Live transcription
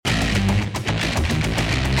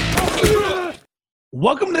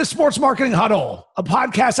Welcome to the Sports Marketing Huddle, a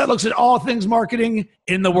podcast that looks at all things marketing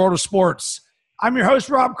in the world of sports. I'm your host,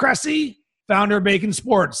 Rob Cressy, founder of Bacon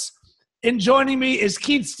Sports. And joining me is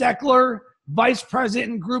Keith Steckler, Vice President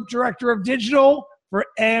and Group Director of Digital for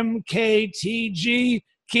MKTG.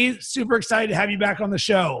 Keith, super excited to have you back on the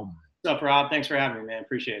show. What's up, Rob? Thanks for having me, man.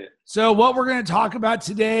 Appreciate it. So what we're going to talk about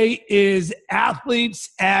today is athletes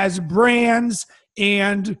as brands.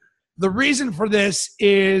 And the reason for this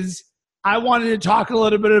is I wanted to talk a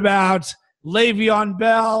little bit about Le'Veon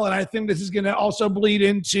Bell, and I think this is going to also bleed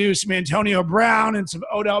into some Antonio Brown and some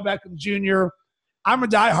Odell Beckham Jr. I'm a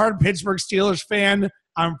diehard Pittsburgh Steelers fan.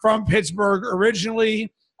 I'm from Pittsburgh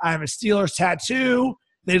originally. I have a Steelers tattoo.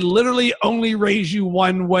 They literally only raise you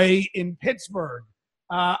one way in Pittsburgh.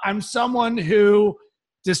 I'm someone who,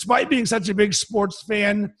 despite being such a big sports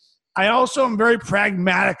fan, I also am very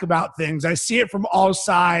pragmatic about things. I see it from all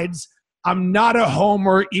sides. I'm not a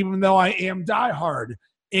homer, even though I am diehard.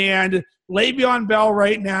 And Le'Veon Bell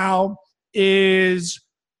right now is,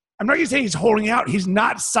 I'm not going to say he's holding out. He's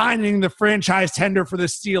not signing the franchise tender for the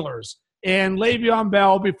Steelers. And Le'Veon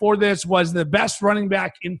Bell, before this, was the best running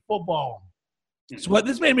back in football. So what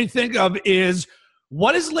this made me think of is,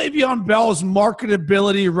 what is Le'Veon Bell's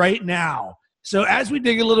marketability right now? So as we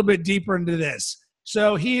dig a little bit deeper into this,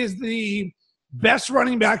 so he is the best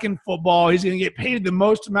running back in football. He's going to get paid the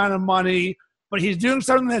most amount of money, but he's doing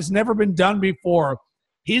something that's never been done before.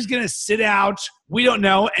 He's going to sit out, we don't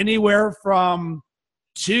know, anywhere from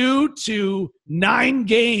 2 to 9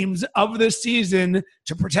 games of the season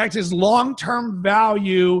to protect his long-term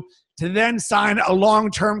value to then sign a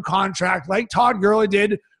long-term contract like Todd Gurley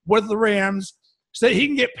did with the Rams so that he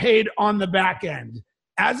can get paid on the back end.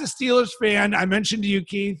 As a Steelers fan, I mentioned to you,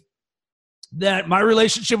 Keith, that my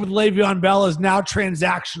relationship with Le'Veon Bell is now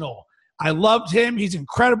transactional. I loved him. He's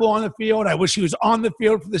incredible on the field. I wish he was on the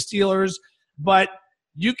field for the Steelers, but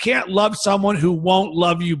you can't love someone who won't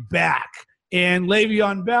love you back. And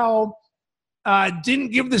Le'Veon Bell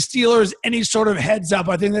didn't give the Steelers any sort of heads up.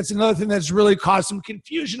 I think that's another thing that's really caused some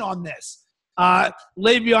confusion on this.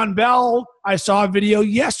 Le'Veon Bell, I saw a video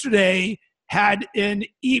yesterday, had an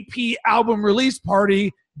EP album release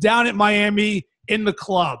party down at Miami in the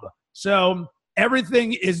club. So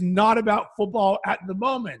everything is not about football at the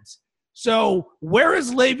moment. So where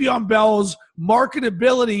is Le'Veon Bell's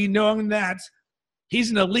marketability, knowing that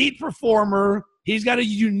he's an elite performer? He's got a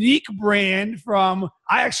unique brand from,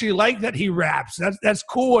 I actually like that he raps. That's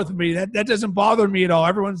cool with me. That doesn't bother me at all.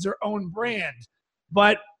 Everyone's their own brand.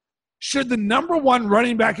 But should the number one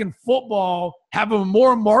running back in football have a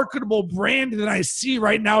more marketable brand than I see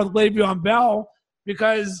right now with Le'Veon Bell?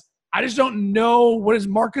 Because I just don't know what his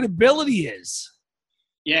marketability is.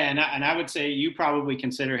 Yeah, and I would say you probably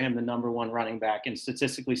consider him the number one running back, and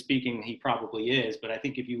statistically speaking, he probably is. But I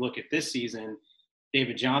think if you look at this season,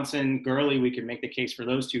 David Johnson, Gurley, we can make the case for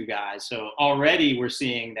those two guys. So already we're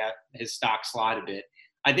seeing that his stock slide a bit.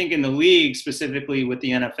 I think in the league, specifically with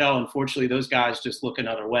the NFL, unfortunately, those guys just look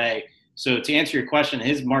another way. So to answer your question,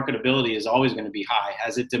 his marketability is always going to be high.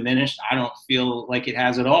 Has it diminished? I don't feel like it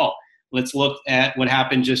has at all. Let's look at what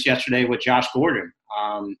happened just yesterday with Josh Gordon.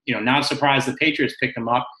 Not surprised the Patriots picked him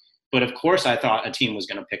up, but of course I thought a team was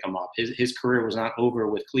going to pick him up. His career was not over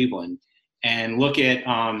with Cleveland. And look at,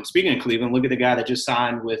 speaking of Cleveland, look at the guy that just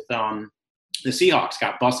signed with the Seahawks,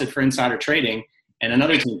 got busted for insider trading, and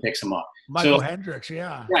another team picks him up. Michael Hendricks,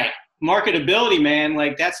 yeah. Right. Marketability, man,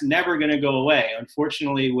 like that's never going to go away.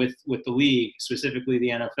 Unfortunately, with the league, specifically the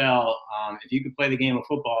NFL, if you could play the game of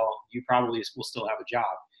football, you probably will still have a job.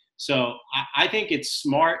 So I think it's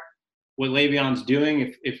smart what Le'Veon's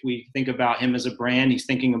doing. If we think about him as a brand, he's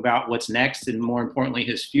thinking about what's next and, more importantly,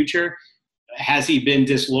 his future. Has he been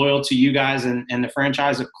disloyal to you guys and the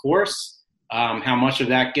franchise? Of course. How much of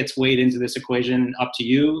that gets weighed into this equation, up to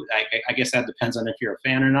you. I guess that depends on if you're a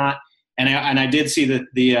fan or not. And I did see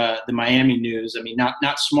the Miami news. I mean,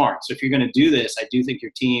 not smart. So if you're going to do this, I do think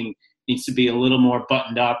your team needs to be a little more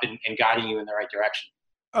buttoned up and guiding you in the right direction.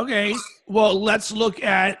 Okay, well, let's look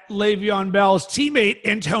at Le'Veon Bell's teammate,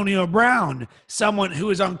 Antonio Brown, someone who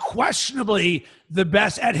is unquestionably the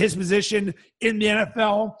best at his position in the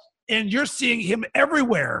NFL, and you're seeing him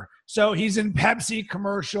everywhere. So he's in Pepsi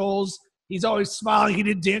commercials. He's always smiling. He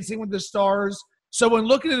did Dancing with the Stars. So when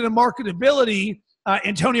looking at the marketability,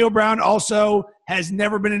 Antonio Brown also has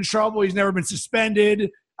never been in trouble. He's never been suspended.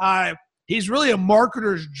 He's really a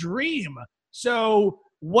marketer's dream. So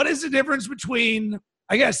what is the difference between –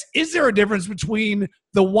 I guess, is there a difference between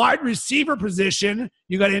the wide receiver position,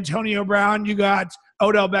 you got Antonio Brown, you got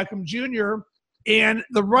Odell Beckham Jr., and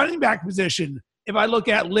the running back position? If I look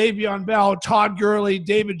at Le'Veon Bell, Todd Gurley,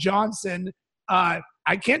 David Johnson,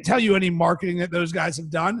 I can't tell you any marketing that those guys have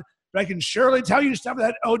done, but I can surely tell you stuff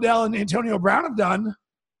that Odell and Antonio Brown have done.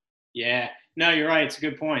 Yeah, no, you're right. It's a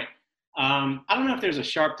good point. I don't know if there's a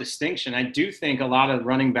sharp distinction. I do think a lot of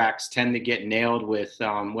running backs tend to get nailed with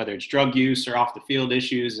whether it's drug use or off the field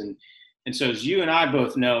issues. And so as you and I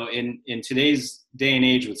both know, in today's day and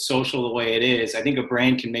age with social the way it is, I think a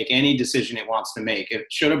brand can make any decision it wants to make.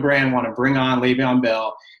 Should a brand want to bring on Le'Veon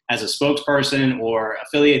Bell as a spokesperson or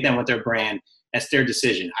affiliate them with their brand, that's their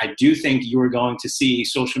decision. I do think you are going to see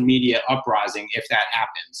social media uprising if that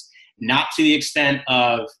happens. Not to the extent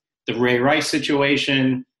of the Ray Rice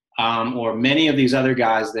situation or many of these other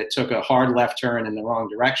guys that took a hard left turn in the wrong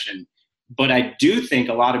direction. But I do think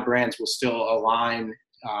a lot of brands will still align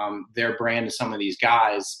their brand to some of these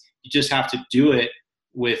guys. You just have to do it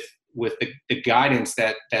with the guidance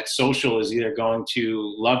that social is either going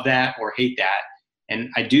to love that or hate that. And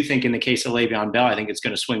I do think in the case of Le'Veon Bell, I think it's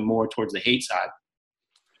going to swing more towards the hate side.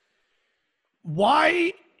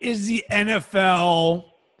 Why is the NFL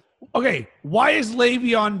 – okay, why is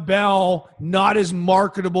Le'Veon Bell not as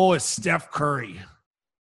marketable as Steph Curry?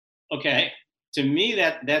 Okay, to me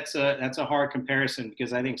that's a hard comparison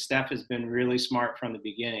because I think Steph has been really smart from the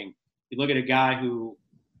beginning. You look at a guy who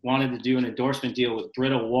wanted to do an endorsement deal with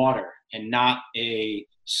Brita water and not a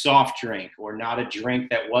soft drink or not a drink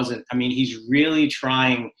that wasn't – I mean, he's really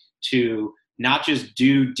trying to not just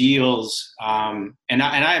do deals and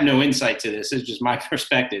I have no insight to this. It's just my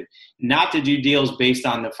perspective. Not to do deals based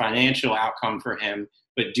on the financial outcome for him,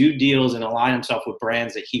 but do deals and align himself with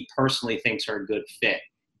brands that he personally thinks are a good fit.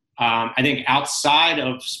 I think outside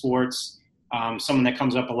of sports, someone that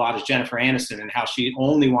comes up a lot is Jennifer Aniston and how she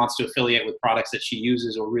only wants to affiliate with products that she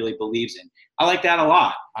uses or really believes in. I like that a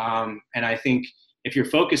lot. And I think if you're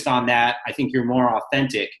focused on that, I think you're more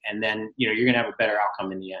authentic and then, you're going to have a better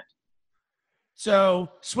outcome in the end. So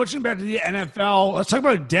switching back to the NFL, let's talk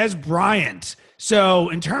about Dez Bryant. So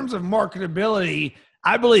in terms of marketability,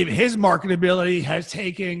 I believe his marketability has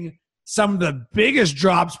taken some of the biggest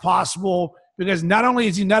drops possible because not only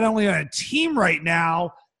is he not only on a team right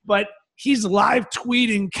now, but he's live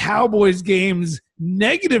tweeting Cowboys games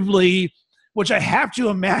negatively, which I have to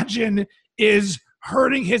imagine is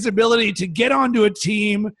hurting his ability to get onto a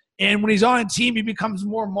team. And when he's on a team, he becomes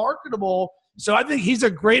more marketable. So I think he's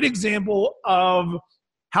a great example of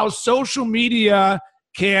how social media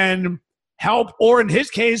can help, or in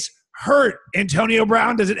his case, hurt Antonio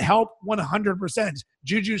Brown. Does it help? 100%.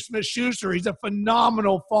 Juju Smith-Schuster, he's a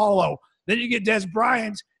phenomenal follow. Then you get Dez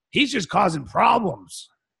Bryant. He's just causing problems.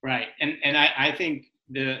 Right. And I think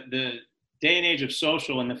the day and age of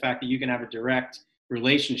social and the fact that you can have a direct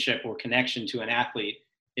relationship or connection to an athlete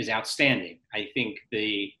is outstanding. I think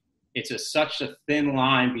it's such a thin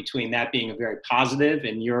line between that being a very positive,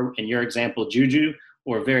 in your example, Juju,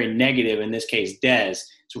 or very negative, in this case, Dez.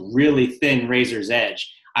 It's a really thin razor's edge.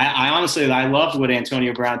 I honestly, I loved what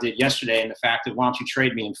Antonio Brown did yesterday and the fact that why don't you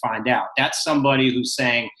trade me and find out. That's somebody who's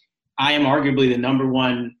saying, I am arguably the number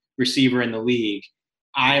one receiver in the league.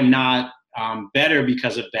 I am not better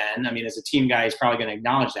because of Ben. I mean, as a team guy, he's probably going to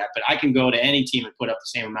acknowledge that. But I can go to any team and put up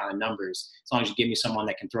the same amount of numbers as long as you give me someone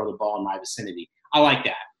that can throw the ball in my vicinity. I like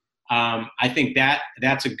that. I think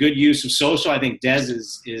that's a good use of social. I think Dez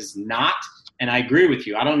is not, and I agree with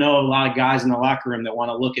you. I don't know a lot of guys in the locker room that want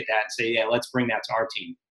to look at that and say, yeah, let's bring that to our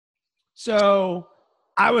team. So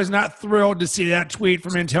I was not thrilled to see that tweet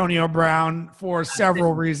from Antonio Brown for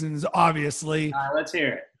several reasons, obviously. Let's hear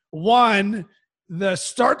it. One, the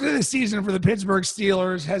start to the season for the Pittsburgh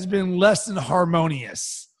Steelers has been less than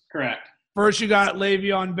harmonious. Correct. First you got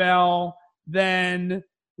Le'Veon Bell, then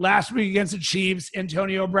last week against the Chiefs,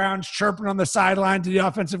 Antonio Brown's chirping on the sideline to the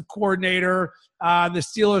offensive coordinator. The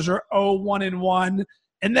Steelers are 0-1-1.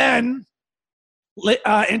 And then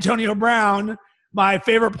Antonio Brown, my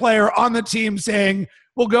favorite player on the team, saying,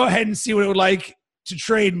 well, go ahead and see what it would like to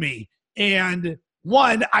trade me. And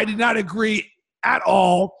one, I did not agree at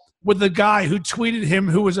all with the guy who tweeted him,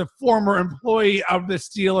 who was a former employee of the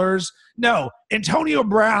Steelers. No, Antonio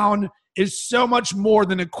Brown is so much more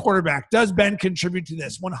than a quarterback. Does Ben contribute to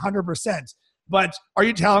this? 100%. But are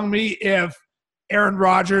you telling me if Aaron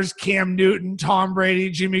Rodgers, Cam Newton, Tom Brady,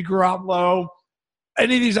 Jimmy Garoppolo,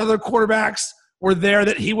 any of these other quarterbacks were there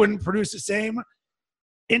that he wouldn't produce the same?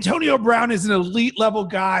 Antonio Brown is an elite level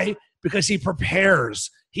guy because he prepares.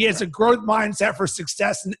 He has a growth mindset for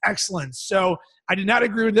success and excellence. So I did not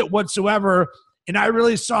agree with it whatsoever. And I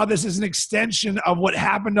really saw this as an extension of what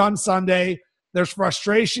happened on Sunday. There's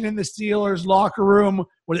frustration in the Steelers locker room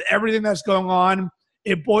with everything that's going on.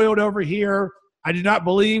 It boiled over here. I do not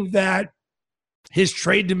believe that his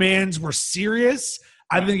trade demands were serious.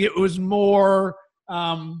 I think it was more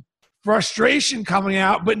frustration coming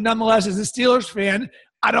out, but nonetheless, as a Steelers fan,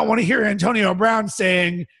 I don't want to hear Antonio Brown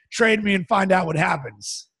saying, trade me and find out what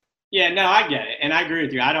happens. Yeah, no, I get it. And I agree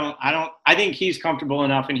with you. I think he's comfortable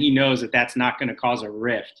enough and he knows that that's not going to cause a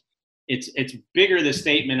rift. It's bigger the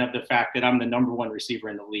statement of the fact that I'm the number one receiver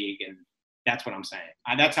in the league. And that's what I'm saying.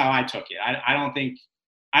 That's how I took it. I don't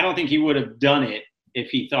think he would have done it if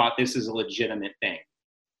he thought this is a legitimate thing.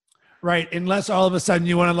 Right. Unless all of a sudden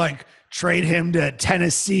you want to like trade him to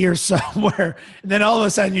Tennessee or somewhere. And then all of a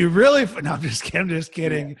sudden you really, no, I'm just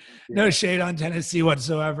kidding. Yeah. No shade on Tennessee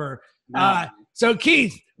whatsoever. No. So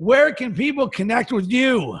Keith, where can people connect with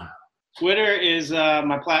you? Twitter is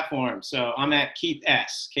my platform. So I'm at Keith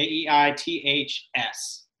S,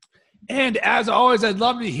 KEITHS. And as always, I'd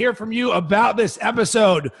love to hear from you about this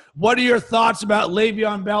episode. What are your thoughts about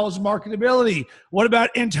Le'Veon Bell's marketability? What about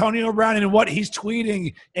Antonio Brown and what he's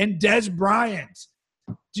tweeting and Des Bryant?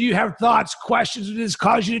 Do you have thoughts, questions, or does this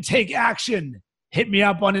cause you to take action? Hit me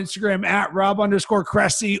up on Instagram at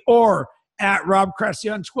Rob_Cressy or at Rob Cressy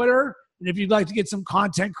on Twitter. And if you'd like to get some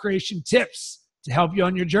content creation tips to help you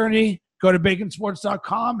on your journey, go to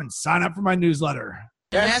baconsports.com and sign up for my newsletter.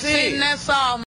 That's all.